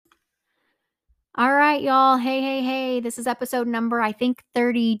All right, y'all. Hey, hey, hey. This is episode number, I think,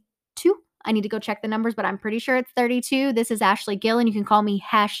 32. I need to go check the numbers, but I'm pretty sure it's 32. This is Ashley Gilland. You can call me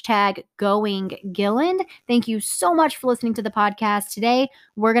hashtag going Gilland. Thank you so much for listening to the podcast. Today,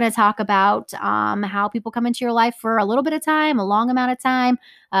 we're going to talk about how people come into your life for a little bit of time, a long amount of time,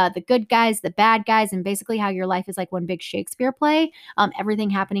 the good guys, the bad guys, and basically how your life is like one big Shakespeare play. Everything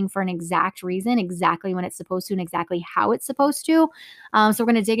happening for an exact reason, exactly when it's supposed to, and exactly how it's supposed to. So we're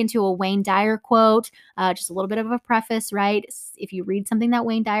going to dig into a Wayne Dyer quote, just a little bit of a preface, right? If you read something that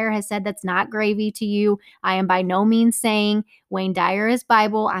Wayne Dyer has said that's not gravy to you, I am by no means saying Wayne Dyer is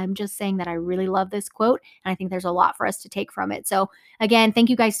Bible. I'm just saying that I really love this quote, and I think there's a lot for us to take from it. So again, thank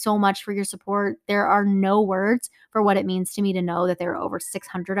you guys so much for your support. There are no words for what it means to me to know that there are over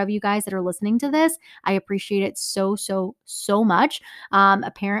 600 of you guys that are listening to this. I appreciate it so, so, so much.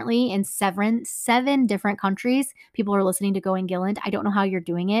 Apparently in seven different countries, people are listening to Going Gilland. I don't know how you're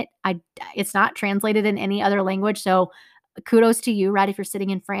doing it. It's not translated in any other language. So kudos to you, right? If you're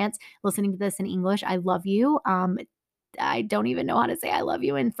sitting in France listening to this in English, I love you. I don't even know how to say I love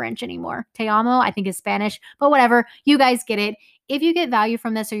you in French anymore. Te amo, I think is Spanish, but whatever. You guys get it. If you get value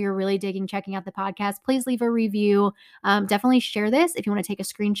from this or you're really digging checking out the podcast, please leave a review. Definitely share this. If you want to take a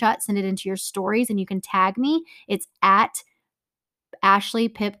screenshot, send it into your stories and you can tag me. It's at Ashley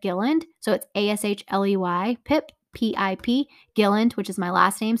Pip Gilland. So it's ASHLEY Pip PIP Gilland, which is my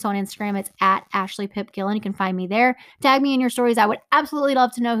last name. So on Instagram, it's at Ashley Pip Gilland. You can find me there. Tag me in your stories. I would absolutely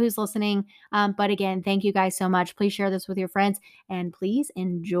love to know who's listening. But again, thank you guys so much. Please share this with your friends and please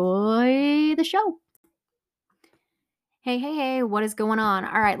enjoy the show. Hey, hey, hey, what is going on?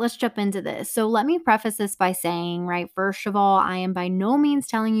 All right, let's jump into this. So, let me preface this by saying, right, first of all, I am by no means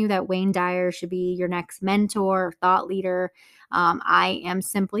telling you that Wayne Dyer should be your next mentor or thought leader. I am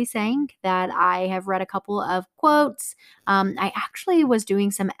simply saying that I have read a couple of quotes. I actually was doing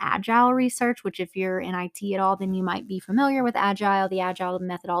some agile research, which, if you're in IT at all, then you might be familiar with agile. The agile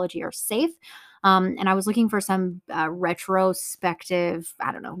methodology are safe. And I was looking for some retrospective,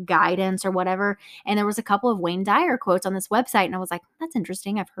 I don't know, guidance or whatever. And there was a couple of Wayne Dyer quotes on this website. And I was like, that's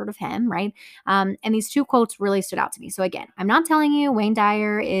interesting. I've heard of him, right? And these two quotes really stood out to me. So again, I'm not telling you Wayne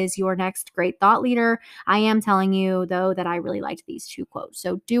Dyer is your next great thought leader. I am telling you, though, that I really liked these two quotes.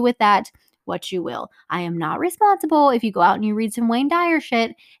 So do with that what you will. I am not responsible if you go out and you read some Wayne Dyer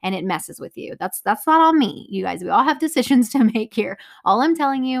shit and it messes with you. That's not on me. You guys, we all have decisions to make here. All I'm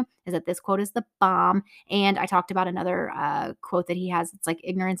telling you is that this quote is the bomb. And I talked about another quote that he has. It's like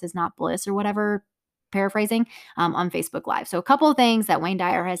ignorance is not bliss or whatever, paraphrasing, on Facebook Live. So a couple of things that Wayne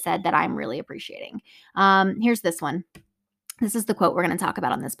Dyer has said that I'm really appreciating. Here's this one. This is the quote we're going to talk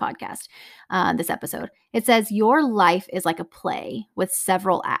about on this podcast, this episode. It says, "Your life is like a play with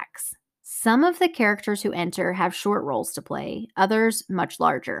several acts. Some of the characters who enter have short roles to play, others much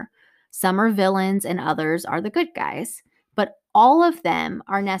larger. Some are villains and others are the good guys. But all of them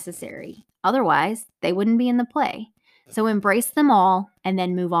are necessary. Otherwise, they wouldn't be in the play. So embrace them all and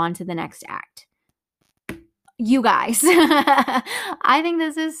then move on to the next act." You guys, I think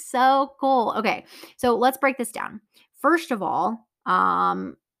this is so cool. Okay, so let's break this down. First of all,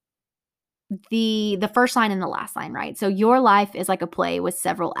 the first line and the last line, right? So your life is like a play with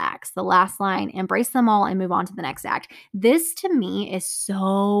several acts. The last line, embrace them all and move on to the next act. This to me is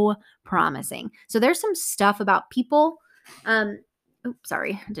so promising. So there's some stuff about people. Oops,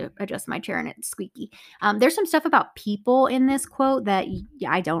 sorry, I had to adjust my chair and it's squeaky. There's some stuff about people in this quote that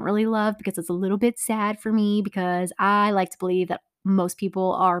I don't really love because it's a little bit sad for me because I like to believe that most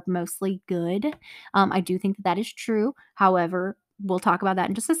people are mostly good. I do think that that is true. However, we'll talk about that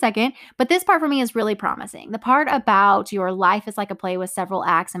in just a second. But this part for me is really promising. The part about your life is like a play with several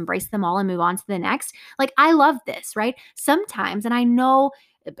acts, embrace them all and move on to the next. Like, I love this, right? Sometimes, and I know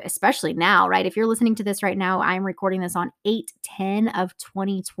especially now, right? If you're listening to this right now, I'm recording this on 8/10 of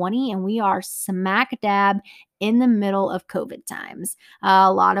 2020, and we are smack dab in the middle of COVID times.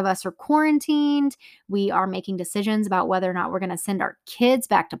 A lot of us are quarantined. We are making decisions about whether or not we're going to send our kids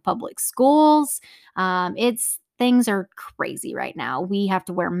back to public schools. Things are crazy right now. We have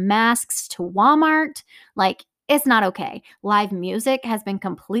to wear masks to Walmart. Like, it's not okay. Live music has been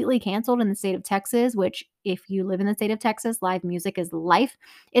completely canceled in the state of Texas, which, if you live in the state of Texas, live music is life.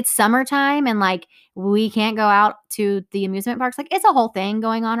 It's summertime and like we can't go out to the amusement parks. Like, it's a whole thing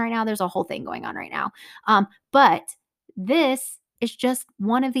going on right now. There's a whole thing going on right now. But this is just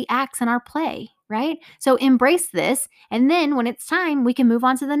one of the acts in our play, right? So embrace this. And then when it's time, we can move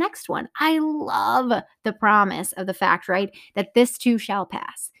on to the next one. I love the promise of the fact, right, that this too shall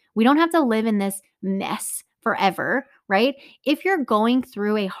pass. We don't have to live in this mess forever, right? If you're going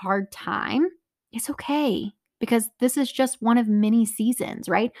through a hard time, it's okay. because this is just one of many seasons,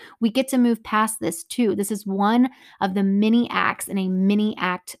 right? We get to move past this too. This is one of the many acts in a mini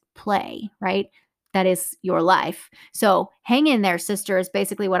act play, right? That is your life. So hang in there, sister, is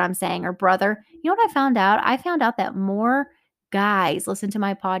basically what I'm saying, or brother. You know what I found out? I found out that more guys listen to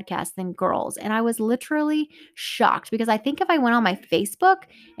my podcast than girls. And I was literally shocked because I think if I went on my Facebook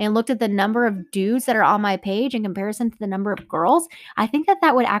and looked at the number of dudes that are on my page in comparison to the number of girls, I think that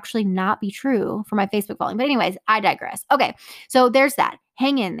that would actually not be true for my Facebook following. But anyways, I digress. Okay, so there's that.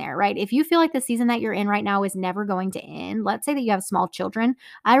 Hang in there, right? If you feel like the season that you're in right now is never going to end, let's say that you have small children.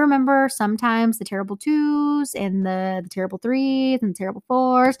 I remember sometimes the terrible twos and the terrible threes and the terrible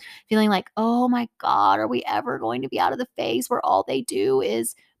fours feeling like, oh my God, are we ever going to be out of the phase where all they do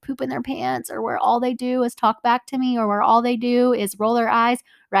is poop in their pants, or where all they do is talk back to me, or where all they do is roll their eyes,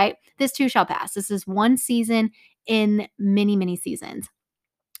 right? This too shall pass. This is one season in many, many seasons.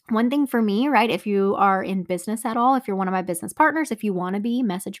 One thing for me, right, if you are in business at all, if you're one of my business partners, if you want to be,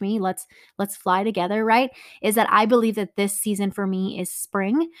 message me, let's fly together, right? Is that I believe that this season for me is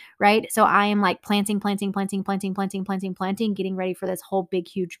spring, right? So I am like planting, getting ready for this whole big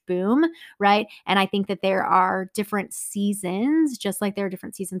huge boom, right? And I think that there are different seasons, just like there are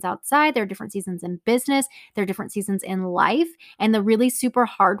different seasons outside, there are different seasons in business, there are different seasons in life, and the really super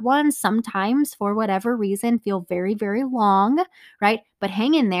hard ones sometimes for whatever reason feel very, very long, right? But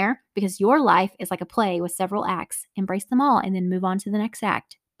hang in there because your life is like a play with several acts. Embrace them all and then move on to the next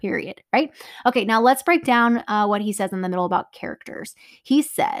act, period, right? Okay, now let's break down what he says in the middle about characters. He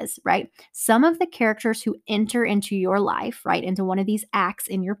says, right, some of the characters who enter into your life, right, into one of these acts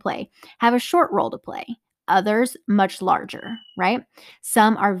in your play, have a short role to play. Others much larger, right?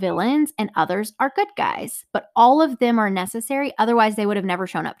 Some are villains and others are good guys, but all of them are necessary. Otherwise, they would have never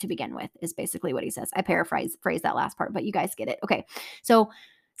shown up to begin with, is basically what he says. I paraphrase that last part, but you guys get it. Okay. So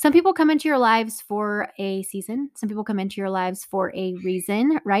some people come into your lives for a season. Some people come into your lives for a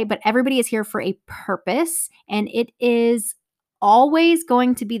reason, right? But everybody is here for a purpose. And it is always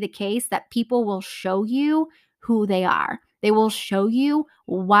going to be the case that people will show you who they are. They will show you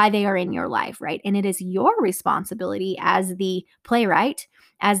why they are in your life, right? And it is your responsibility as the playwright,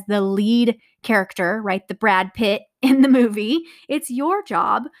 as the lead character, right? The Brad Pitt in the movie. It's your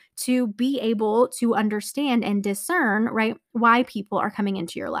job to be able to understand and discern, right, why people are coming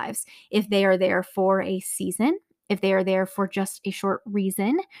into your lives. If they are there for a season, if they are there for just a short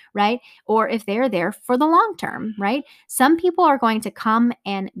reason, right? Or if they're there for the long term, right? Some people are going to come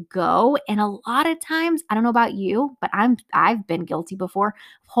and go. And a lot of times, I don't know about you, but I've been guilty before,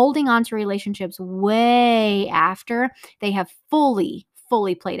 holding on to relationships way after they have fully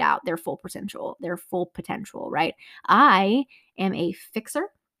played out their full potential, right? I am a fixer.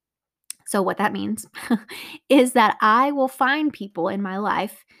 So what that means is that I will find people in my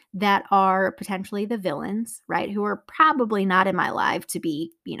life that are potentially the villains, right? Who are probably not in my life to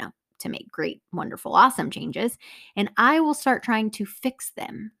be, to make great, wonderful, awesome changes. And I will start trying to fix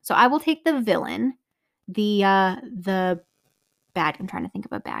them. So I will take the villain, the bad, I'm trying to think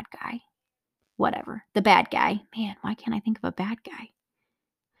of a bad guy. Whatever. The bad guy. Man, why can't I think of a bad guy?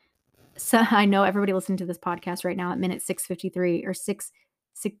 So I know everybody listening to this podcast right now at minute 6:53 or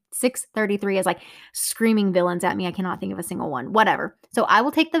 6:33 is like screaming villains at me. I cannot think of a single one. Whatever. So I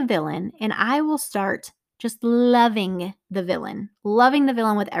will take the villain and I will start just loving the villain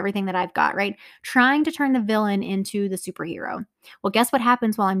with everything that I've got, right? Trying to turn the villain into the superhero. Well, guess what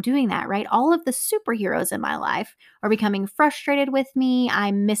happens while I'm doing that, right? All of the superheroes in my life are becoming frustrated with me.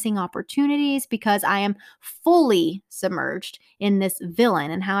 I'm missing opportunities because I am fully submerged in this villain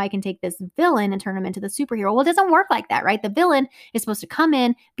and how I can take this villain and turn him into the superhero. Well, it doesn't work like that, right? The villain is supposed to come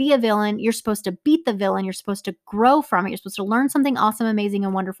in, be a villain. You're supposed to beat the villain. You're supposed to grow from it. You're supposed to learn something awesome, amazing,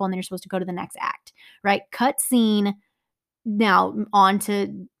 and wonderful. And then you're supposed to go to the next act, right? Cut scene. Now on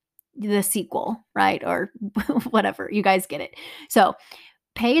to the sequel, right? Or whatever. You guys get it. So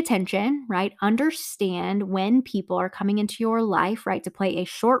pay attention, right? Understand when people are coming into your life, right, to play a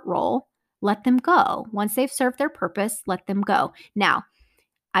short role. Let them go. Once they've served their purpose, let them go. Now,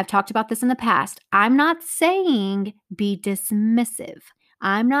 I've talked about this in the past. I'm not saying be dismissive.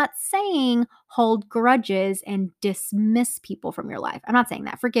 I'm not saying hold grudges and dismiss people from your life. I'm not saying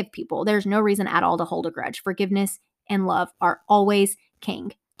that. Forgive people. There's no reason at all to hold a grudge. Forgiveness and love are always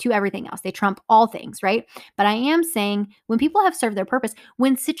king to everything else. They trump all things, right? But I am saying when people have served their purpose,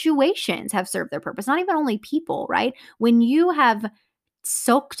 when situations have served their purpose, not even only people, right? When you have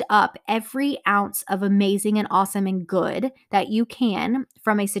soaked up every ounce of amazing and awesome and good that you can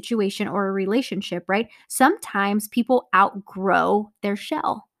from a situation or a relationship, right? Sometimes people outgrow their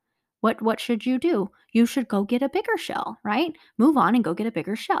shell. What should you do? You should go get a bigger shell, right? Move on and go get a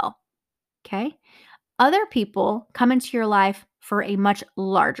bigger shell. Okay? Other people come into your life for a much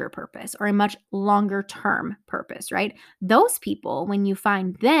larger purpose or a much longer term purpose, right? Those people, when you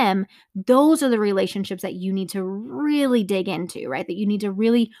find them, those are the relationships that you need to really dig into, right? That you need to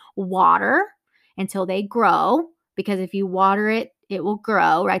really water until they grow, because if you water it, it will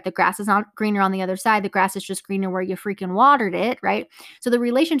grow, right? The grass is not greener on the other side. The grass is just greener where you freaking watered it, right? So the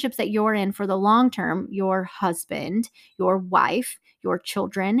relationships that you're in for the long term, your husband, your wife, your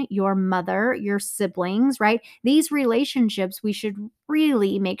children, your mother, your siblings, right? These relationships we should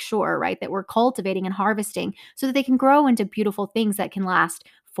really make sure, right, that we're cultivating and harvesting so that they can grow into beautiful things that can last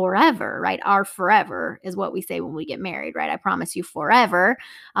forever, right? Our forever is what we say when we get married, right? I promise you forever.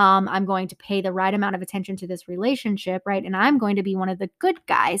 I'm going to pay the right amount of attention to this relationship, right? And I'm going to be one of the good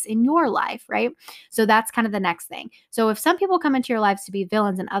guys in your life, right? So that's kind of the next thing. So if some people come into your lives to be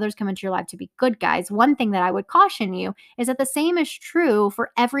villains and others come into your life to be good guys, one thing that I would caution you is that the same is true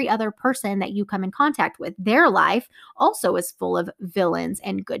for every other person that you come in contact with. Their life also is full of villains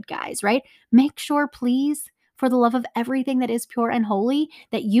and good guys, right? Make sure, please, for the love of everything that is pure and holy,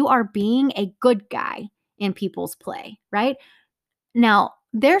 that you are being a good guy in people's play, right? Now,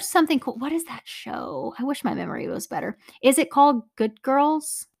 there's something cool. What is that show? I wish my memory was better. Is it called Good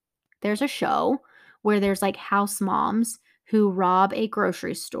Girls? There's a show where there's like house moms who rob a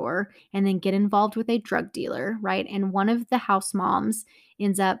grocery store and then get involved with a drug dealer, right? And one of the house moms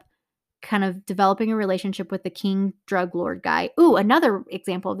ends up kind of developing a relationship with the king drug lord guy. Ooh, another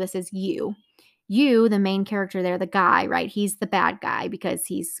example of this is You. You, the main character there, the guy, right? He's the bad guy because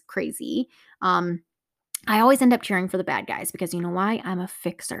he's crazy. I always end up cheering for the bad guys because you know why? I'm a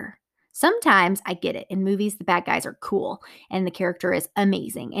fixer. Sometimes I get it. In movies, the bad guys are cool and the character is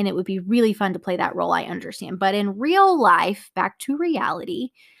amazing, and it would be really fun to play that role. I understand. But in real life, back to reality,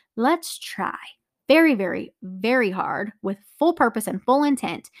 let's try very, very, very hard with full purpose and full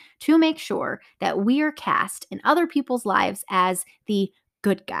intent to make sure that we are cast in other people's lives as the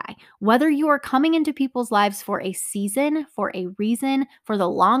good guy. Whether you are coming into people's lives for a season, for a reason, for the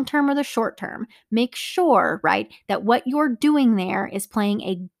long term or the short term, make sure, right, that what you're doing there is playing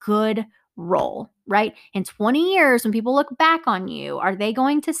a good role, right? In 20 years, when people look back on you, are they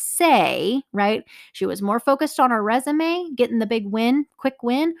going to say, right, she was more focused on her resume, getting the big win, quick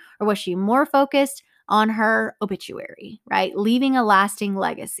win, or was she more focused on her obituary, right? Leaving a lasting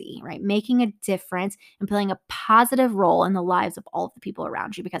legacy, right? Making a difference and playing a positive role in the lives of all of the people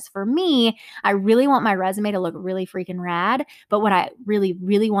around you. Because for me, I really want my resume to look really freaking rad. But what I really,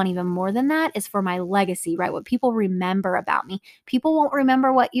 really want even more than that is for my legacy, right? What people remember about me. People won't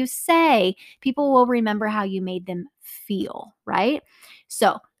remember what you say. People will remember how you made them feel, right?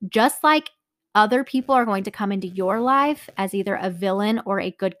 So just like other people are going to come into your life as either a villain or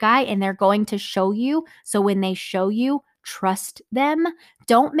a good guy, and they're going to show you. So when they show you, trust them.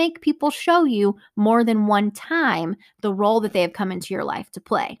 Don't make people show you more than one time the role that they have come into your life to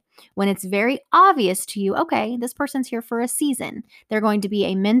play. When it's very obvious to you, okay, this person's here for a season. They're going to be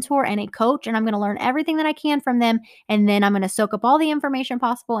a mentor and a coach, and I'm going to learn everything that I can from them. And then I'm going to soak up all the information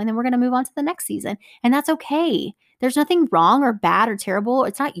possible, and then we're going to move on to the next season. And that's okay. There's nothing wrong or bad or terrible.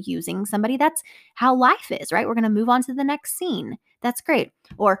 It's not using somebody. That's how life is, right? We're going to move on to the next scene. That's great.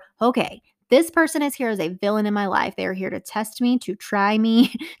 Or, okay, this person is here as a villain in my life. They're here to test me, to try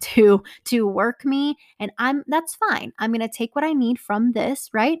me, to work me, and that's fine. I'm going to take what I need from this,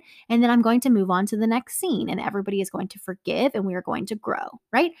 right? And then I'm going to move on to the next scene, and everybody is going to forgive and we are going to grow,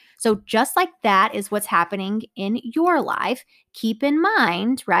 right? So just like that is what's happening in your life. Keep in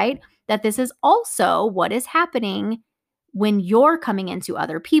mind, right, that this is also what is happening when you're coming into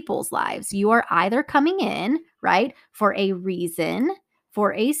other people's lives. You are either coming in, right, for a reason,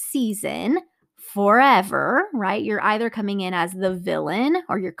 for a season, forever, right? You're either coming in as the villain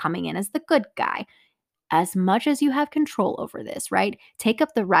or you're coming in as the good guy. As much as you have control over this, right? Take up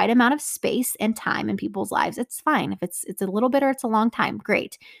the right amount of space and time in people's lives. It's fine. If it's a little bit or it's a long time,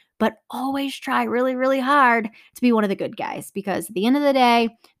 great. But always try really, really hard to be one of the good guys, because at the end of the day,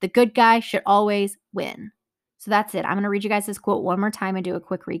 the good guy should always win. So that's it. I'm going to read you guys this quote one more time and do a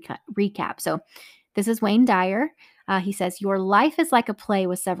quick recap. So this is Wayne Dyer. He says, "Your life is like a play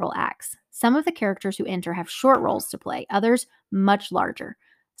with several acts. Some of the characters who enter have short roles to play, others much larger.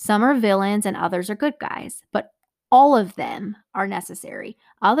 Some are villains and others are good guys, but all of them are necessary.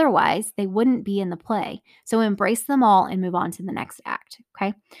 Otherwise, they wouldn't be in the play. So embrace them all and move on to the next act."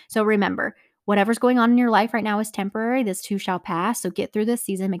 Okay. So remember, whatever's going on in your life right now is temporary. This too shall pass. So get through this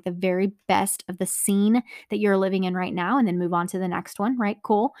season, make the very best of the scene that you're living in right now, and then move on to the next one, right?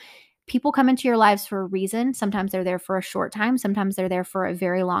 Cool. People come into your lives for a reason. Sometimes they're there for a short time. Sometimes they're there for a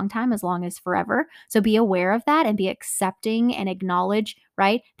very long time, as long as forever. So be aware of that and be accepting and acknowledge,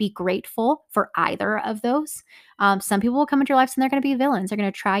 right? Be grateful for either of those. Some people will come into your lives and they're going to be villains. They're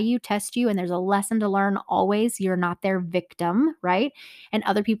going to try you, test you, and there's a lesson to learn always. You're not their victim, right? And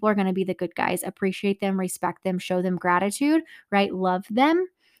other people are going to be the good guys. Appreciate them, respect them, show them gratitude, right? Love them.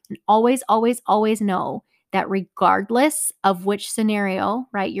 And always, always, always know that regardless of which scenario,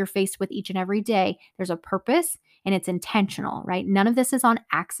 right, you're faced with each and every day, there's a purpose and it's intentional, right? None of this is on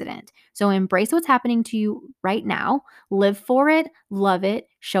accident. So embrace what's happening to you right now, live for it, love it,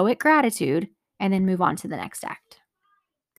 show it gratitude, and then move on to the next act.